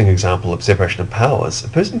interesting example of separation of powers, a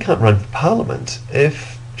person can't run for Parliament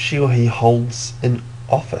if she or he holds an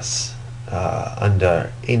office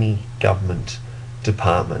under any government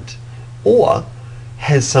department or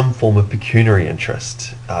has some form of pecuniary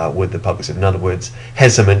interest with the public sector. In other words,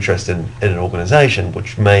 has some interest in an organisation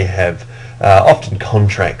which may have often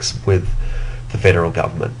contracts with the federal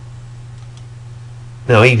government.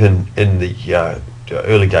 Now, even in the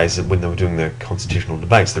early days when they were doing their constitutional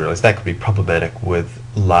debates, they realised that could be problematic with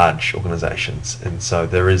large organisations, and so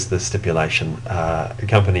there is this stipulation: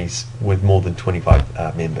 companies with more than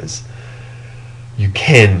 25 members, you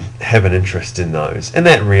can have an interest in those, and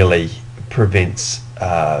that really prevents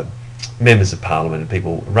members of Parliament and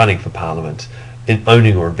people running for Parliament in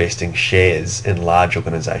owning or investing shares in large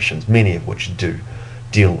organisations, many of which do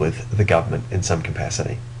deal with the government in some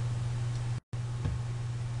capacity.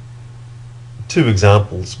 Two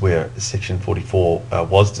examples where Section 44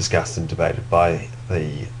 was discussed and debated by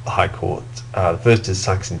the High Court. The first is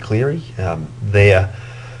Sykes and Cleary. There,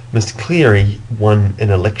 Mr. Cleary won an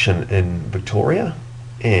election in Victoria,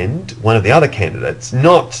 and one of the other candidates,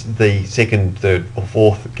 not the second, third or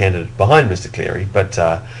fourth candidate behind Mr. Cleary,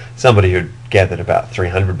 but somebody who gathered about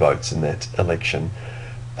 300 votes in that election,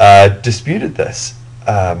 disputed this.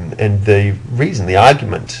 And the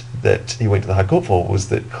argument that he went to the High Court for was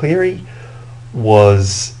that Cleary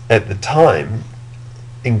was, at the time,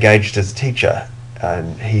 engaged as a teacher,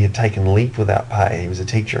 and he had taken leave without pay. He was a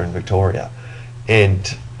teacher in Victoria.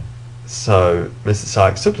 And so Mr.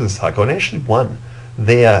 Sykes took to this High Court and actually won.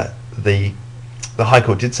 There, the High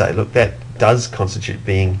Court did say, look, that does constitute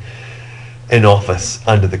being in office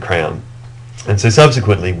under the Crown. And so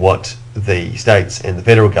subsequently what the states and the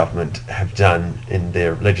federal government have done in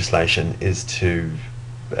their legislation is to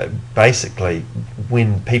basically,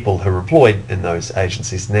 when people who are employed in those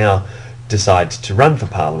agencies now decide to run for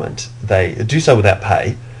Parliament, they do so without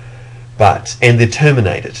pay, and they're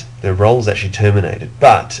terminated. Their role is actually terminated,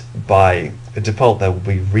 but by default they will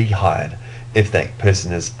be rehired if that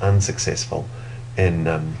person is unsuccessful in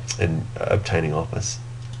obtaining office.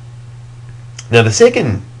 Now the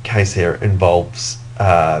second case here involves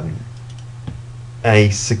a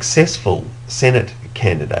successful Senate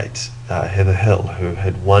candidate, Heather Hill, who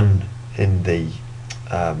had won in the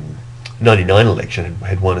 99 election,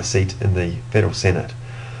 had won a seat in the federal Senate.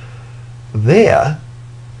 There,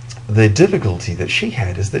 the difficulty that she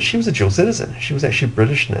had is that she was a dual citizen. She was actually a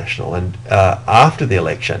British national, and after the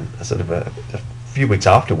election, sort of a few weeks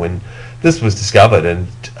after, when this was discovered, and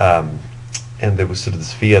there was sort of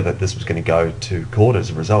this fear that this was going to go to court as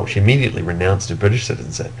a result, she immediately renounced her British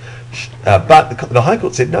citizenship. But the High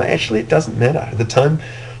Court said, no, actually it doesn't matter. At the time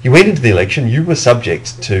you went into the election, you were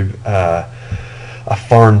subject to a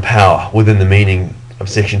foreign power within the meaning of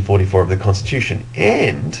Section 44 of the Constitution,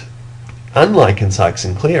 and unlike in Sykes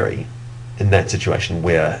and Cleary, in that situation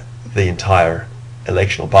where the entire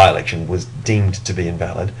election or by-election was deemed to be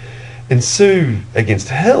invalid, in Sue against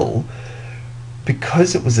Hill,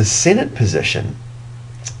 because it was a Senate position,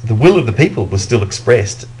 the will of the people was still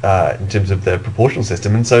expressed in terms of the proportional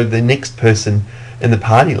system, and so the next person in the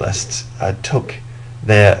party list took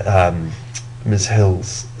their Ms.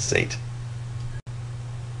 Hill's seat.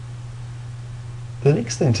 The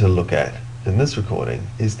next thing to look at in this recording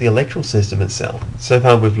is the electoral system itself. So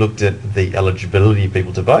far we've looked at the eligibility of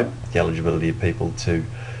people to vote, the eligibility of people to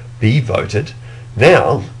be voted.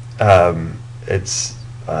 Now it's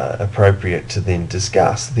appropriate to then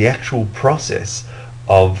discuss the actual process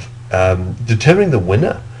of determining the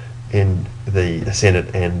winner in the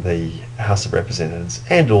Senate and the House of Representatives,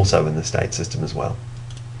 and also in the state system as well.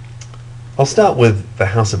 I'll start with the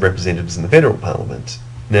House of Representatives in the federal parliament.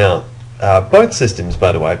 Now, both systems,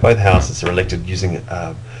 by the way, both houses are elected using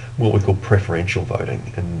what we call preferential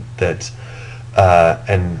voting, and that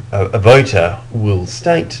a voter will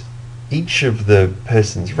state each of the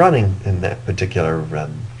persons running in that particular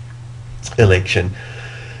election,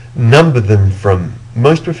 number them from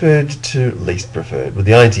most preferred to least preferred, with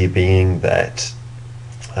the idea being that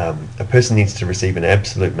a person needs to receive an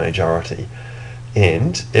absolute majority,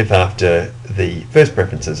 and if after the first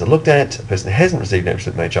preferences are looked at, a person hasn't received an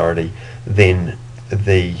absolute majority, then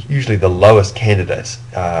usually the lowest candidate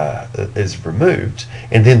is removed,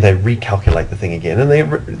 and then they recalculate the thing again, and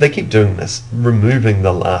they keep doing this, removing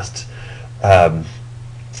the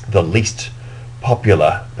least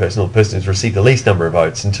popular person, or the person who's received the least number of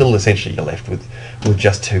votes, until essentially you're left with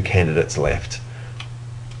just two candidates left.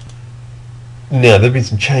 Now, there have been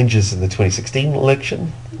some changes in the 2016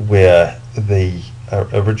 election, where the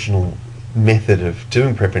original method of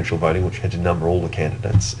doing preferential voting, which had to number all the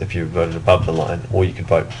candidates if you voted above the line, or you could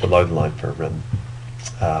vote below the line for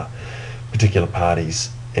particular parties,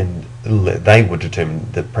 and they would determine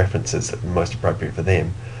the preferences that were most appropriate for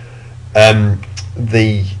them.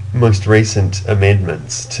 The most recent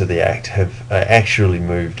amendments to the Act have actually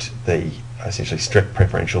moved the essentially strict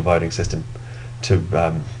preferential voting system to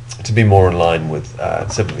be more in line with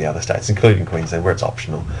several of the other states, including Queensland, where it's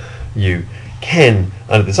optional. You can,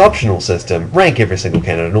 under this optional system, rank every single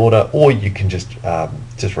candidate in order, or you can just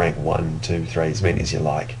just rank 1, 2, 3, as many as you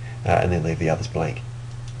like, and then leave the others blank.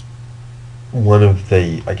 One of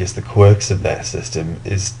the, I guess, the quirks of that system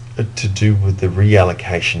is to do with the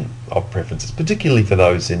reallocation of preferences, particularly for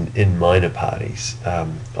those in minor parties.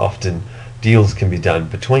 Often deals can be done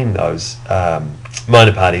between those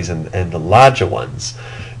minor parties and the larger ones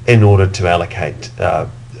in order to allocate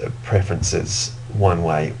preferences one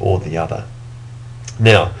way or the other.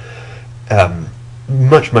 Now,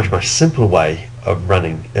 much simpler way of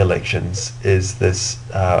running elections is this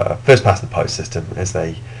first past the post system, as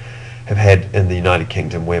they have had in the United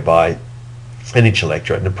Kingdom, whereby in each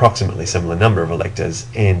electorate an approximately similar number of electors,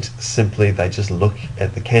 and simply they just look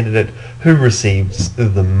at the candidate who receives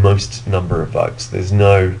the most number of votes. There's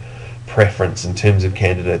no preference in terms of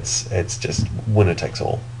candidates, it's just winner takes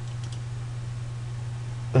all.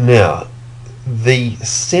 Now, the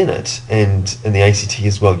Senate and the ACT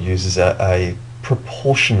as well uses a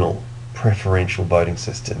proportional preferential voting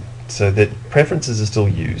system, so that preferences are still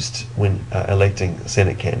used when electing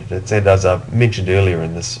Senate candidates. And as I've mentioned earlier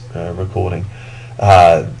in this recording,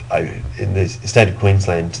 in the state of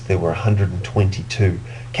Queensland there were 122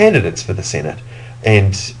 candidates for the Senate,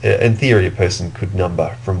 and in theory a person could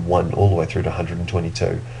number from 1 all the way through to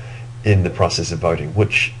 122 in the process of voting,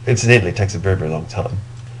 which incidentally takes a very long time.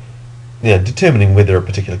 Now, determining whether a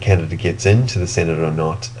particular candidate gets into the Senate or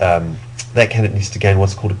not, that candidate needs to gain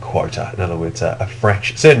what's called a quota. In other words, a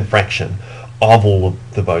certain fraction of all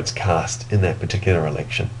of the votes cast in that particular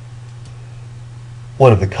election.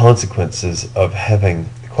 One of the consequences of having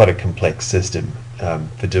quite a complex system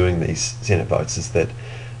for doing these Senate votes is that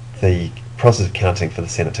the process of counting for the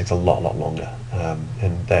Senate takes a lot longer,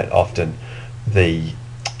 and that often the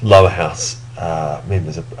lower house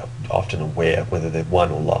members are often aware whether they've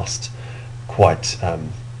won or lost quite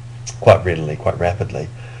readily, quite rapidly,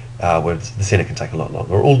 whereas the Senate can take a lot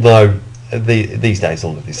longer. Although these days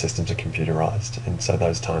all of these systems are computerised, and so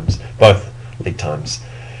those times, both lead times,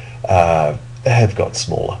 have got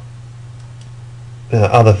smaller.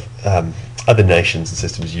 Other nations and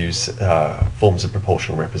systems use forms of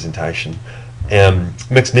proportional representation.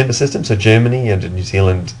 Mixed member systems, so Germany and New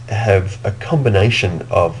Zealand have a combination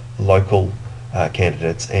of local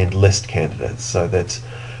candidates and list candidates, so that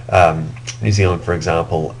New Zealand, for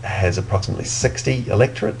example, has approximately 60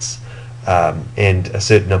 electorates and a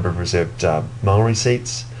certain number of reserved Maori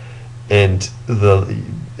seats, and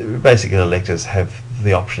basically electors have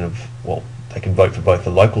the option of, well, they can vote for both the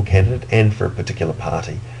local candidate and for a particular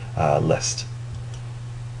party list.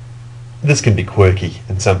 This can be quirky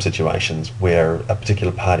in some situations where a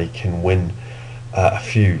particular party can win a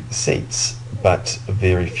few seats but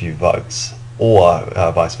very few votes, or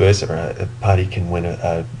vice versa, a party can win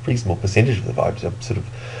a reasonable percentage of the vote, sort of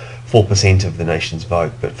 4% of the nation's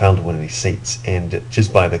vote, but fail to win any seats, and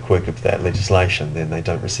just by the quirk of that legislation then they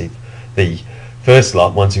don't receive the first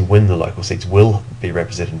lot. Ones who win the local seats will be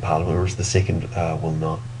represented in Parliament, whereas the second will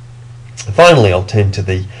not. Finally, I'll turn to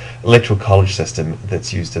the electoral college system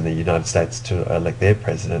that's used in the United States to elect their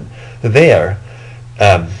president. There,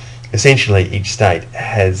 essentially each state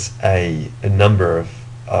has a number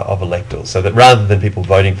of electors, so that rather than people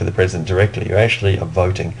voting for the president directly, you actually are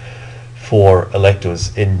voting for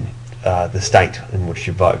electors in the state in which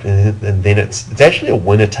you vote, and then it's actually a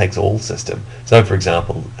winner-takes-all system. So, for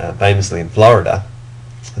example, famously in Florida,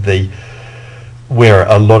 where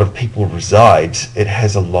a lot of people reside, it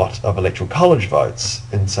has a lot of electoral college votes,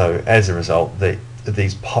 and so as a result,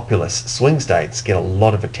 these populous swing states get a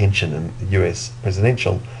lot of attention in US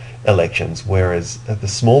presidential elections, whereas the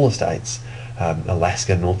smaller states,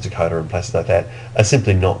 Alaska, North Dakota, and places like that, are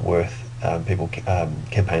simply not worth people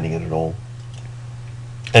campaigning in at all.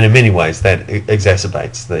 And in many ways that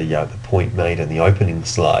exacerbates the point made in the opening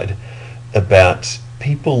slide about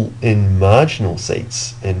people in marginal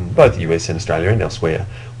seats in both the US and Australia and elsewhere,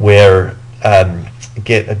 where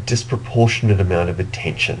get a disproportionate amount of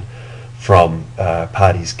attention from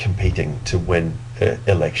parties competing to win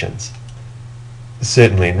elections.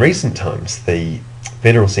 Certainly in recent times, the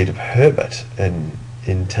federal seat of Herbert in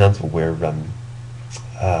Townsville, where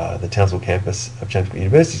the Townsville campus of James Cook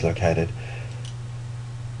University is located,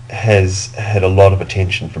 has had a lot of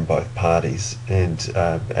attention from both parties, and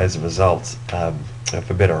as a result,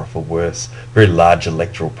 for better or for worse, very large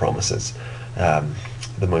electoral promises.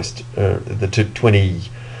 The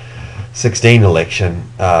 2016 election,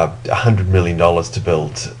 $100 million to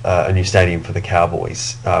build a new stadium for the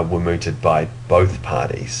Cowboys, were mooted by both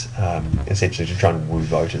parties, essentially to try and woo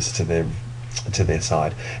voters to their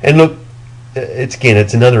side. And look,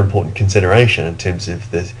 it's another important consideration in terms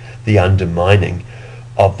of the undermining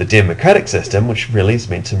of the democratic system, which really is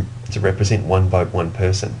meant to represent one vote, one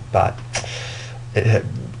person. But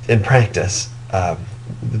in practice, the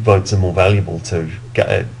votes are more valuable to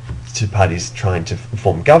parties trying to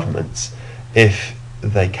form governments if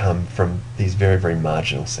they come from these very, very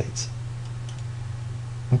marginal seats.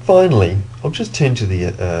 And finally, I'll just turn to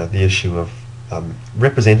the issue of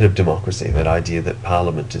representative democracy, that idea that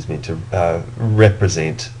Parliament is meant to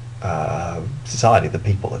represent society, the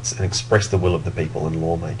people, and express the will of the people in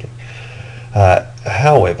lawmaking.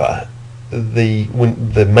 However,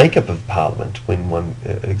 the makeup of Parliament, when one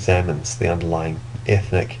examines the underlying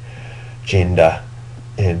ethnic, gender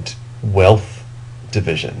and wealth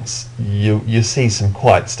divisions, you see some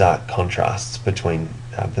quite stark contrasts between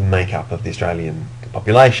the makeup of the Australian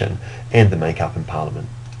population and the makeup in Parliament.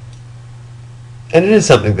 And it is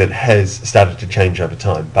something that has started to change over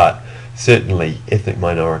time, but certainly ethnic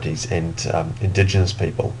minorities and Indigenous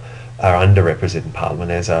people are underrepresented in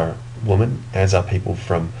Parliament, as are women, as are people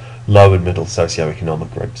from low and middle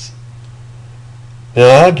socioeconomic groups.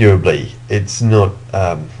 Now, arguably, it's not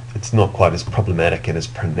quite as problematic and as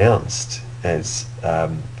pronounced as,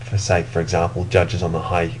 for example, judges on the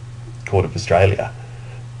High Court of Australia.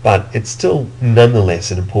 But it's still nonetheless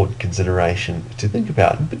an important consideration to think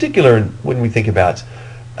about, in particular when we think about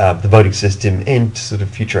the voting system and sort of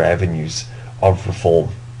future avenues of reform.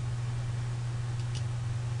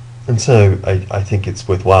 And so I think it's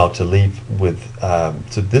worthwhile to leave with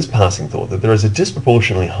this passing thought that there is a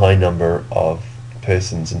disproportionately high number of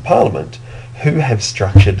persons in Parliament who have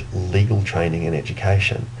structured legal training and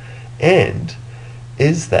education. And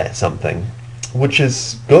is that something which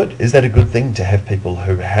is good? Is that a good thing to have people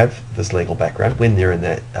who have this legal background when they're in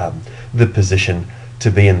that the position to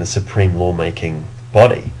be in the supreme lawmaking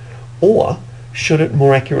body? Or should it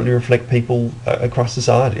more accurately reflect people across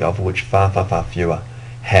society, of which far, far, far fewer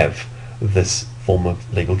have this form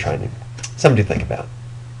of legal training? Something to think about.